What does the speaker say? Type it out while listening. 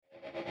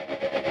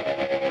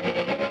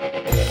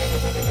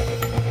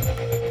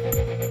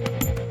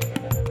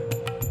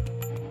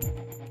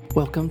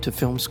Welcome to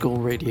Film School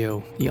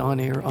Radio, the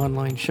on-air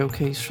online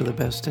showcase for the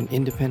best in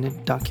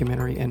independent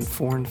documentary and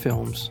foreign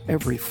films,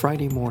 every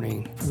Friday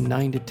morning from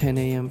 9 to 10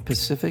 a.m.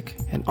 Pacific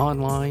and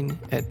online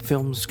at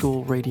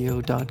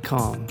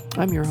filmschoolradio.com.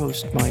 I'm your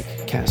host,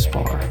 Mike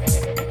Kaspar.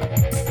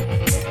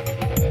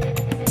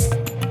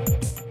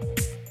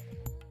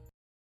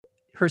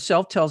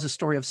 Herself tells the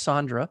story of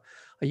Sandra,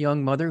 a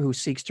young mother who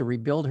seeks to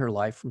rebuild her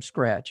life from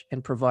scratch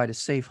and provide a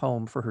safe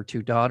home for her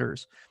two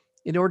daughters.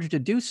 In order to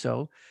do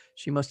so,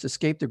 she must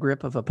escape the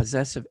grip of a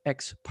possessive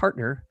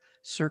ex-partner,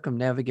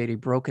 circumnavigate a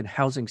broken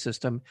housing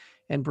system,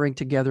 and bring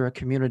together a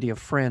community of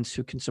friends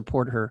who can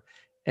support her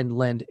and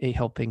lend a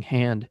helping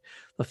hand.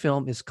 The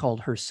film is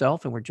called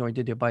Herself, and we're joined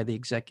today by the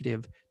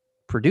executive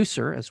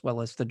producer as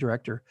well as the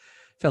director,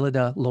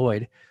 Phyllida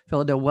Lloyd.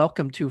 Phyllida,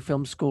 welcome to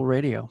Film School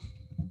Radio.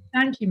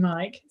 Thank you,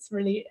 Mike.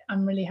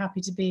 I'm really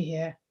happy to be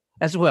here.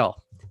 As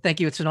well. Thank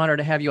you. It's an honor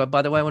to have you.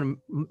 By the way, I want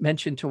to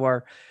mention to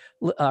our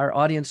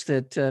audience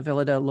that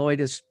Phyllida Lloyd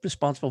is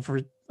responsible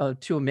for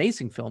two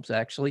amazing films,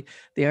 actually.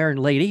 The Iron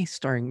Lady,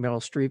 starring Meryl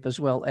Streep, as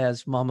well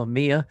as Mamma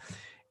Mia.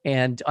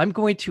 And I'm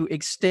going to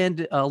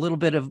extend a little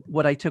bit of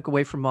what I took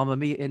away from Mamma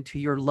Mia into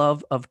your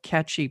love of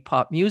catchy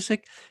pop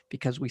music,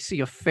 because we see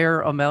a fair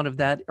amount of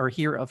that, or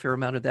hear a fair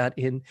amount of that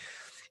in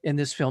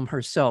this film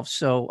Herself.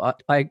 So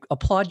I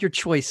applaud your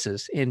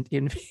choices in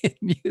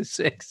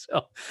music.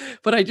 So,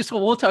 but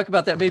we'll talk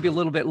about that maybe a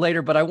little bit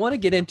later, but I want to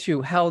get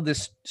into how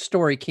this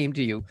story came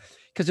to you,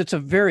 because it's a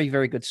very,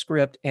 very good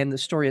script. And the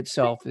story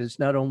itself is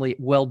not only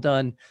well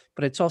done,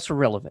 but it's also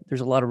relevant.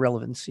 There's a lot of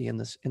relevancy in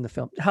the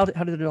film. How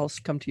did it all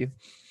come to you?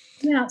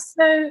 Yeah,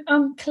 so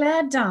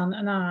Claire Dunn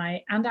and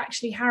I, and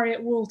actually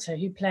Harriet Walter,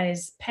 who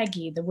plays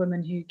Peggy, the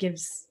woman who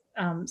gives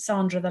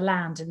Sandra the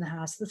land in the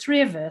house, the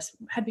three of us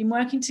had been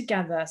working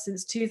together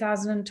since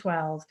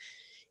 2012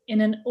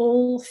 in an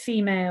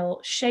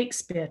all-female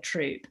Shakespeare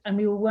troupe, and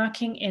we were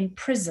working in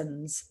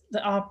prisons.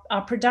 Our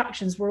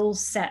productions were all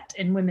set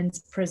in women's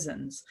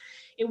prisons.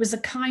 It was a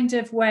kind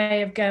of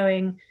way of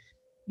going,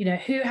 you know,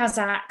 who has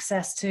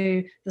access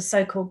to the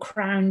so-called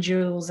crown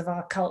jewels of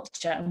our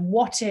culture, and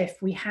what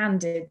if we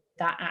handed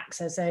that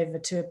access over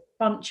to a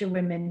bunch of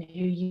women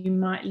who you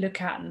might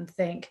look at and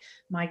think,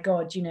 my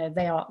God, you know,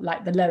 they are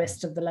like the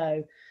lowest of the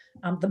low,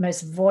 the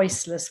most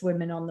voiceless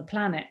women on the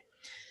planet.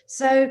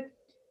 So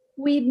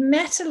we'd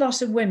met a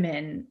lot of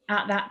women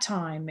at that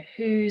time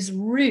whose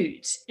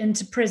route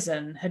into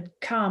prison had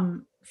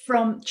come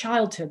from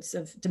childhoods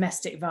of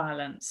domestic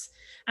violence,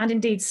 and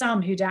indeed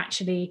some who'd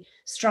actually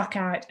struck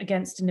out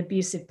against an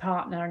abusive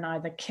partner and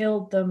either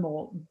killed them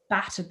or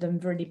battered them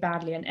really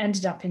badly and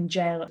ended up in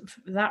jail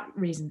for that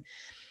reason.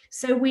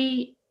 So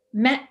we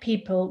met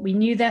people, we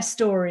knew their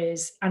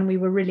stories, and we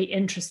were really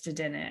interested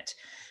in it.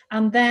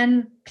 And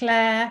then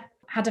Claire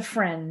had a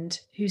friend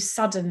who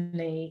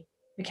suddenly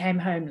became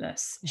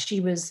homeless. She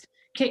was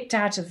kicked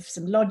out of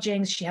some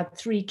lodgings. She had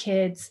 3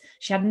 kids.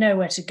 She had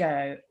nowhere to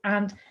go.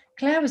 And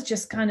Claire was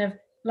just kind of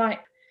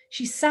like,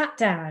 she sat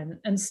down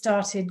and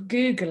started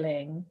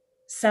Googling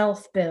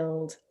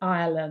self-build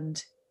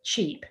Ireland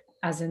cheap,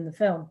 as in the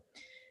film.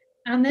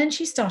 And then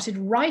she started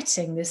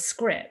writing this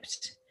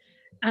script.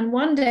 And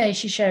one day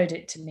she showed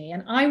it to me,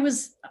 and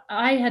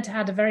I had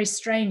had a very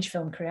strange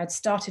film career. I'd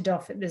started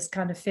off at this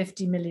kind of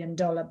 $50 million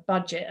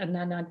budget, and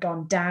then I'd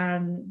gone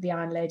down the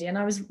Iron Lady, and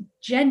I was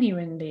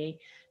genuinely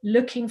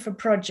looking for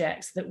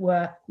projects that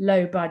were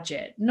low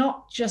budget,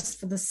 not just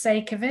for the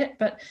sake of it,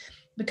 but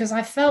because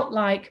I felt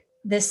like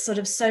this sort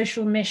of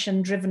social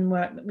mission driven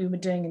work that we were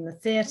doing in the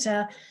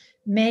theatre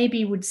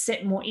maybe would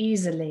sit more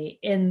easily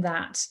in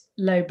that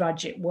low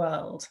budget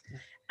world,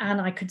 and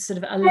I could sort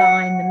of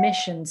align the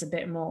missions a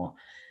bit more.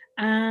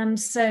 And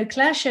so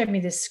Claire showed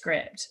me this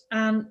script,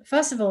 and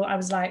first of all I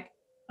was like,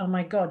 oh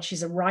my God,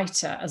 she's a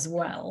writer as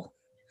well.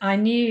 I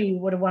knew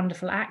what a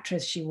wonderful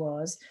actress she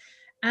was,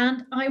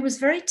 and I was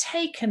very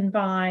taken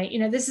by, you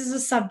know, this is a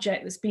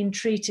subject that's been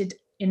treated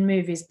in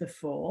movies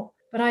before,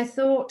 but I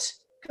thought,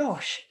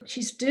 gosh,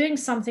 she's doing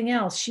something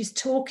else. She's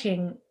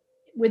talking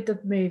with the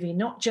movie,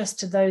 not just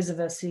to those of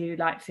us who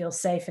like feel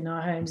safe in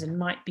our homes and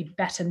might be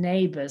better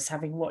neighbors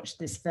having watched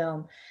this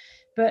film,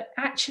 but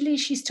actually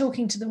she's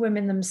talking to the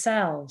women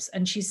themselves,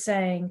 and she's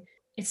saying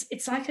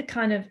it's like a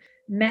kind of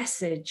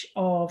message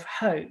of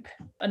hope.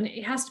 And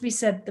it has to be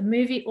said, the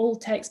movie all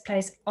takes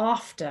place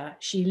after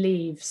she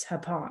leaves her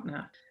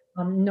partner,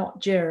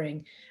 not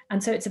during.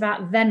 And so it's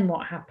about then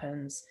what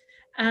happens.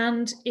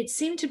 And it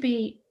seemed to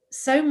be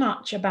so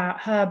much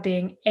about her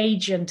being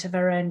agent of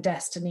her own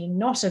destiny,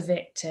 not a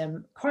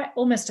victim, quite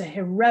almost a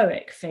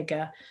heroic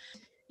figure.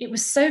 It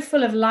was so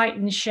full of light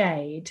and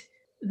shade.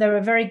 There were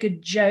very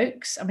good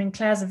jokes. I mean,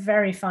 Claire's a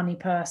very funny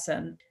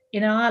person.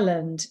 In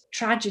Ireland,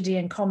 tragedy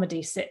and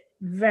comedy sit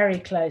very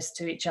close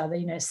to each other.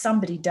 You know,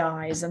 somebody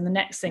dies and the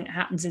next thing that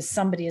happens is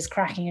somebody is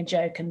cracking a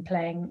joke and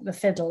playing the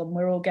fiddle, and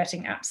we're all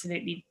getting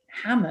absolutely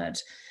hammered.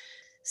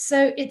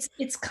 So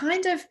it's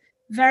kind of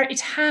it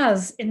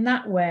has in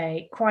that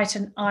way quite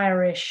an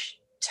Irish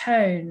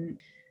tone.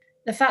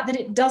 The fact that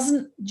it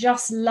doesn't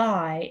just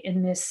lie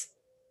in this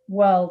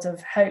world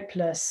of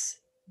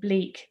hopeless,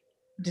 bleak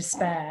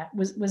despair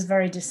was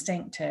very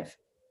distinctive.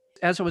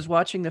 As I was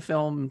watching the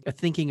film,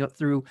 thinking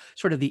through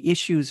sort of the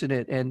issues in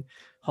it and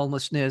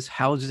homelessness,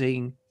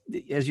 housing,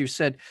 as you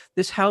said,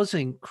 this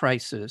housing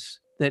crisis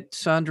that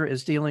Sandra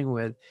is dealing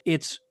with,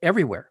 it's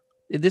everywhere.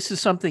 This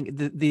is something,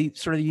 the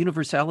sort of the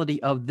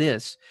universality of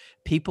this,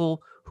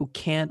 people who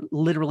can't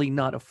literally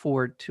not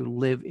afford to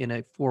live in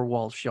a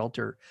four-wall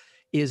shelter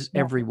is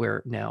Yeah.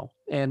 everywhere now.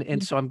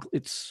 And so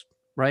it's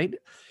right.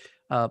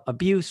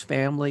 Abuse,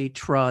 family,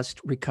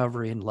 trust,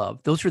 recovery, and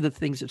love. Those are the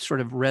things that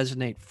sort of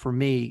resonate for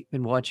me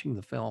in watching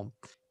the film.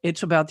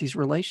 It's about these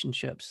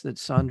relationships that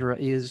Sandra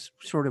is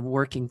sort of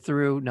working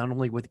through, not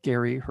only with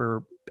Gary,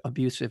 her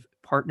abusive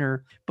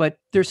partner, but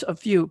there's a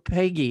few.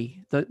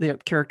 Peggy, the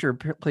character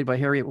played by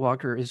Harriet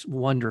Walker, is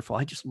wonderful.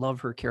 I just love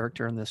her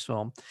character in this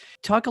film.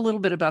 Talk a little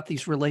bit about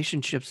these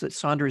relationships that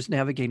Sandra is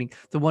navigating.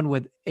 The one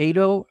with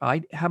Ado, how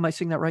am I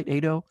saying that right?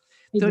 Ado?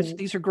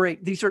 These are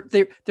great.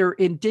 They're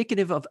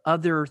indicative of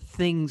other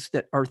things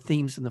that are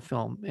themes in the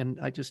film, and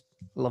I just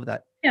love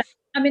that. Yeah,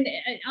 I mean,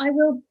 I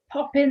will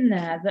pop in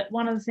there that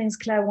one of the things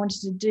Claire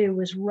wanted to do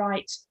was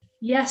write.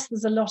 Yes,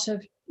 there's a lot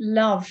of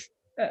love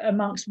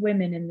amongst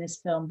women in this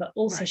film, but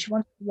also she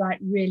wanted to write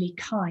really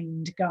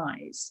kind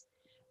guys.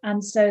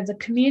 And so the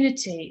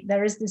community,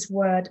 there is this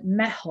word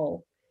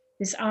mehel,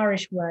 this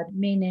Irish word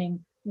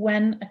meaning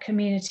when a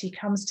community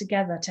comes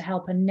together to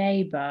help a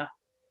neighbor.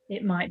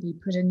 It might be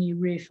put a new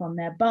roof on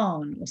their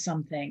barn or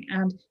something.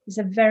 And it's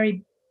a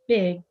very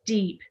big,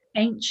 deep,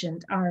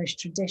 ancient Irish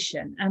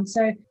tradition. And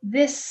so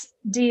this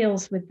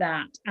deals with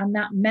that. And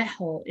that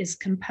mehel is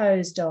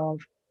composed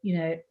of,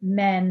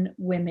 men,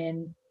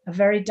 women, a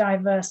very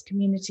diverse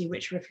community,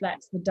 which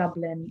reflects the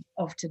Dublin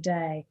of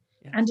today.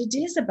 Yeah. And it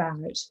is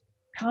about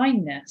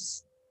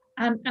kindness.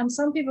 And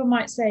some people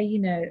might say,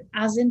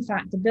 as in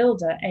fact the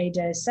builder,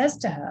 Ado, says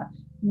to her,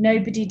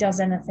 nobody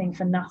does anything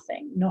for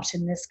nothing, not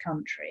in this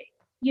country.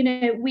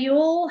 We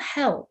all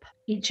help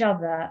each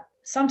other.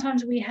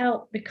 Sometimes we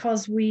help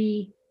because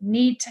we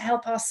need to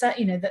help ourselves,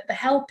 that the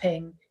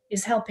helping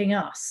is helping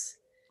us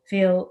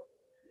feel,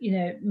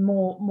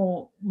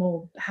 more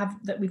have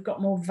that we've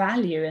got more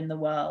value in the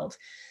world.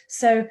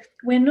 So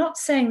we're not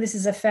saying this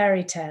is a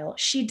fairy tale.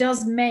 She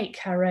does make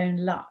her own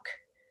luck.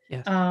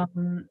 Yes.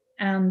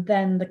 And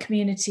then the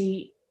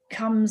community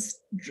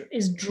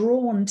is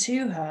drawn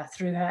to her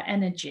through her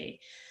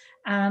energy.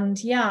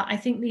 And yeah, I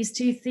think these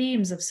two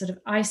themes of sort of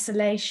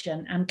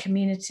isolation and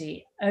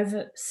community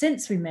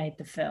since we made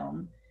the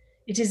film,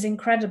 it is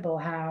incredible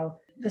how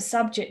the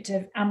subject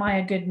of, am I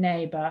a good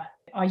neighbor?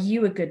 Are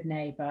you a good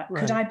neighbor? Right.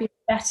 Could I be a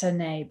better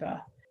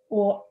neighbor?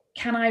 Or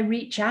can I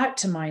reach out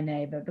to my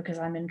neighbor because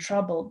I'm in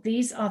trouble?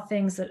 These are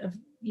things that have,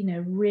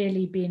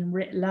 really been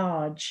writ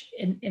large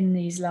in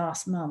these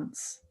last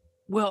months.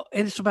 Well,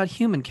 and it's about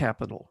human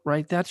capital,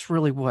 right? That's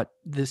really what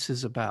this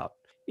is about.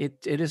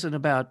 It isn't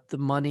about the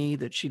money,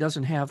 that she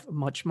doesn't have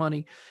much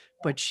money,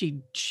 but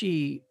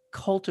she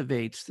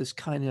cultivates this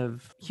kind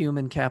of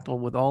human capital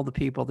with all the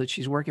people that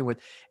she's working with,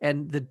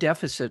 and the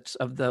deficits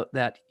of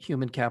that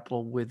human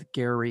capital with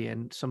Gary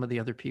and some of the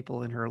other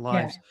people in her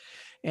lives.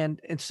 Yeah.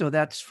 And so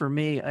that's for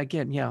me,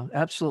 again, yeah,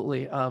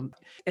 absolutely.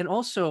 And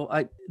also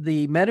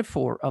the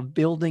metaphor of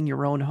building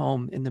your own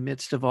home in the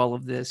midst of all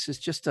of this is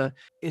just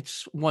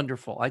it's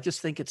wonderful. I just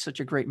think it's such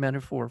a great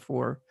metaphor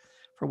for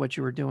what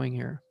you were doing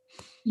here.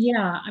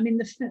 Yeah, I mean,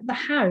 the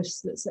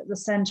house that's at the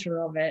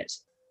center of it,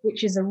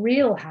 which is a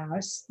real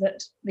house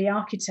that the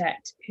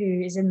architect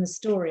who is in the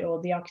story, or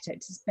the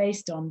architect is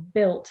based on,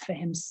 built for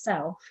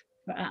himself.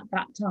 But at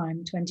that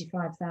time,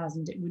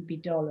 25,000, it would be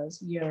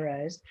dollars,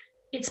 euros.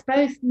 It's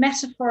both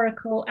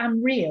metaphorical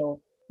and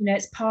real.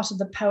 It's part of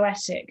the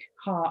poetic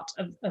heart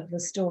of the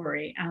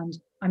story. And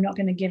I'm not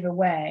going to give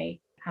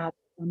away how it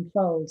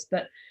unfolds,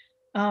 but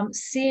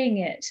seeing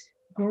it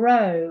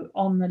grow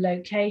on the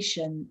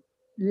location,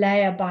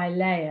 layer by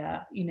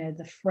layer,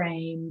 the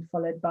frame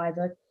followed by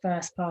the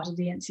first part of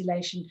the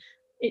insulation,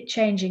 it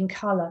changing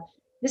color.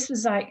 This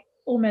was like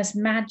almost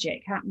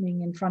magic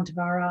happening in front of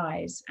our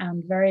eyes,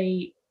 and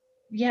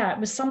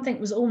it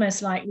was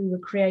almost like we were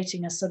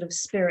creating a sort of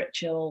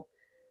spiritual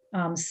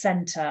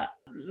center,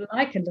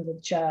 like a little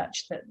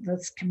church that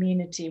this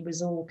community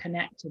was all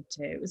connected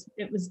to.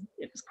 It was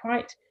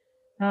quite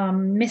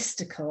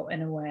mystical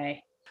in a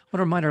way. I want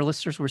to remind our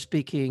listeners we're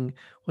speaking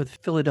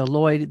with Phyllida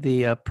Lloyd,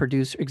 the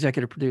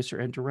executive producer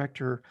and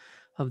director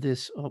of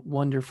this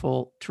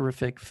wonderful,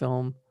 terrific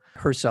film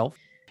herself.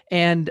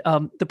 And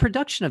the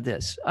production of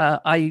this,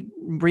 I'm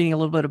reading a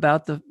little bit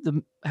about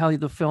how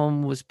the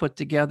film was put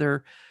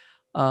together.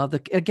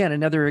 Again,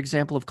 another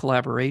example of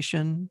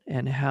collaboration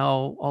and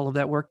how all of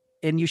that worked.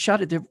 And you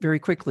shot it very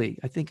quickly,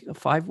 I think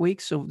 5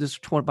 weeks. So this is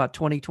about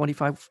 20,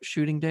 25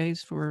 shooting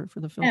days for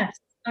the film. Yes.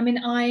 I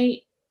mean,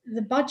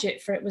 the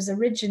budget for it was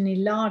originally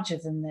larger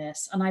than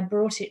this, and I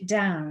brought it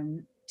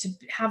down to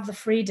have the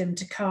freedom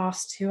to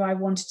cast who I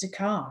wanted to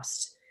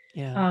cast.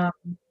 Yeah.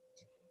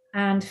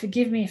 And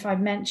forgive me if I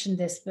mentioned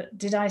this, but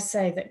did I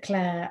say that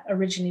Claire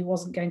originally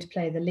wasn't going to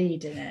play the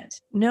lead in it?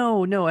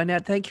 No.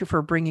 Annette, thank you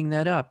for bringing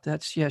that up.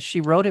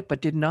 She wrote it,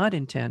 but did not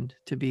intend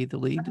to be the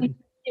lead.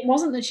 it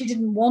wasn't that she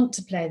didn't want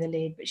to play the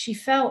lead, but she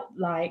felt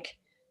like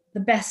the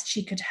best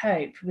she could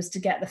hope was to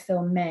get the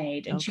film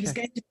made. And she was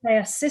Okay. going to play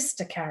a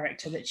sister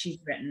character that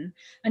she'd written.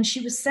 And she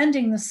was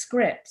sending the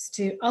scripts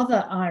to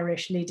other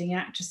Irish leading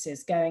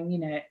actresses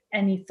going,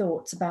 any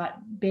thoughts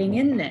about being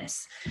in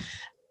this?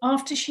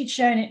 After she'd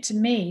shown it to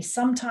me,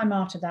 sometime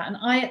after that, and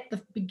I at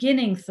the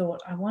beginning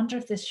thought, I wonder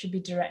if this should be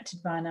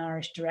directed by an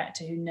Irish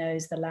director who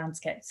knows the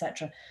landscape,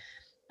 etc.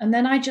 And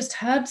then I just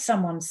heard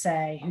someone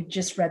say, who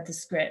just read the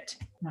script,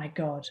 my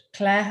God,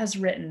 Claire has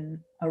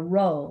written a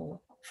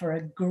role for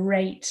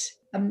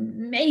a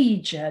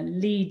major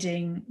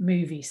leading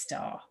movie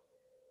star.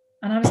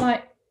 And I was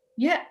like,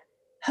 yeah,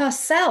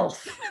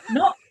 herself,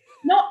 not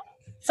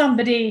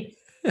somebody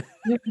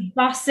who would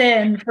bus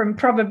in from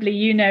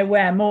probably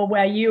more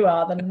where you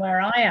are than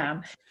where I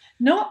am.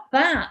 Not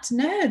that.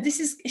 No,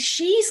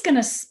 she's going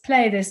to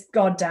play this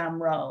goddamn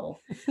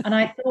role. And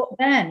I thought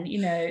then,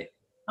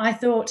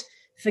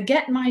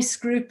 forget my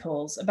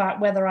scruples about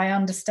whether I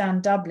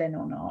understand Dublin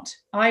or not.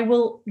 I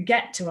will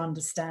get to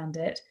understand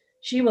it.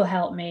 She will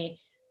help me.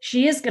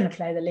 She is going to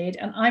play the lead,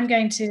 and I'm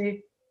going to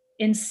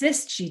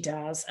insist she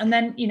does. And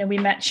then, we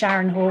met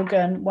Sharon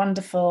Horgan,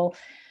 wonderful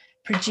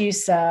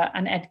producer,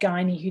 and Ed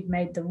Guiney, who'd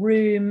made The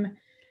Room,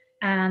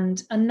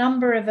 and a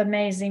number of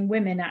amazing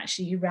women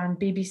actually who ran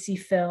BBC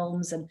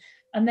Films, and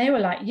they were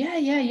like,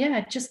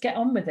 yeah, just get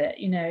on with it.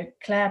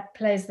 Claire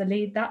plays the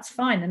lead, that's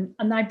fine.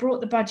 And I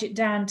brought the budget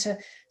down so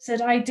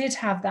that I did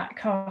have that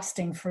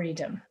casting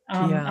freedom.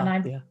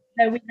 Though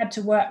we had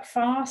to work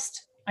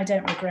fast, I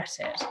don't regret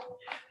it.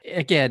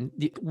 Again,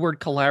 the word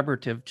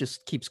collaborative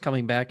just keeps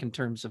coming back in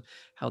terms of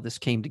how this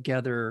came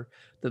together,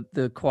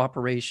 the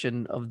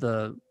cooperation of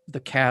the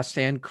cast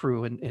and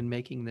crew in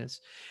making this.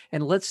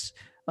 And let's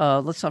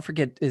not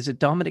forget, is it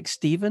Dominic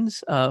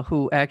Stevens,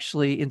 who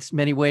actually in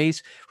many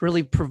ways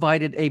really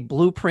provided a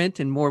blueprint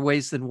in more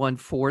ways than one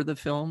for the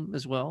film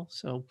as well.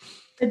 So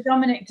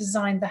Dominic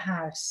designed the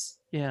house.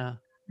 Yeah.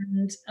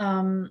 And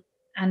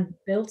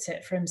built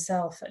it for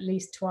himself at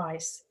least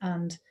twice.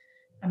 And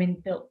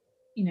built,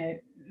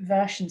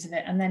 versions of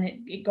it. And then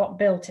it got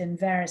built in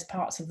various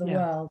parts of the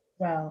world as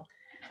well.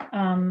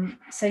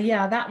 So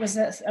yeah, that was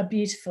a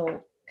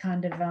beautiful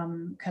kind of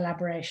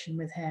collaboration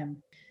with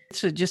him.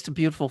 It's just a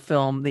beautiful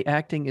film. The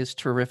acting is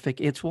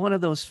terrific. It's one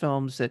of those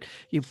films that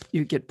you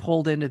get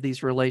pulled into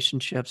these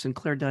relationships, and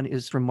Claire Dunn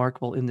is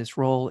remarkable in this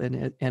role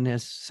and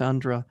as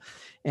Sandra.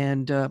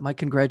 And my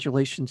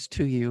congratulations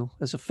to you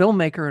as a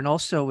filmmaker, and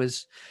also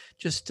as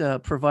just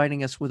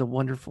providing us with a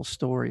wonderful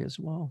story as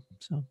well.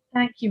 So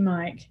thank you,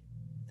 Mike.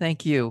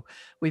 Thank you.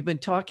 We've been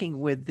talking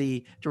with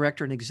the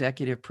director and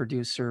executive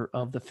producer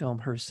of the film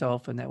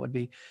herself, and that would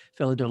be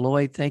Phyllida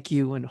Lloyd. Thank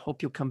you, and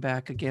hope you'll come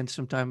back again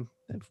sometime,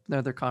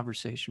 another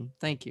conversation.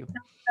 Thank you. Thank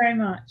you very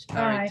much. Bye.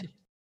 All right.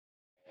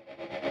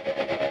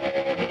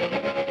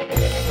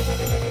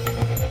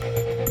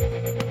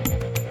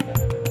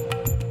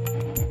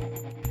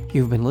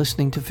 You've been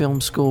listening to Film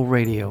School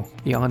Radio,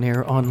 the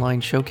on-air online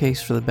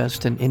showcase for the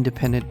best in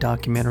independent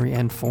documentary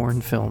and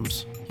foreign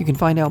films. You can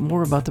find out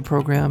more about the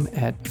program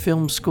at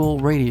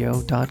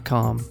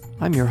filmschoolradio.com.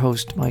 I'm your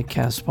host, Mike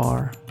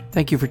Kaspar.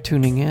 Thank you for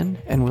tuning in,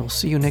 and we'll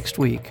see you next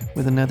week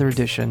with another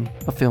edition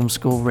of Film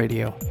School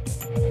Radio.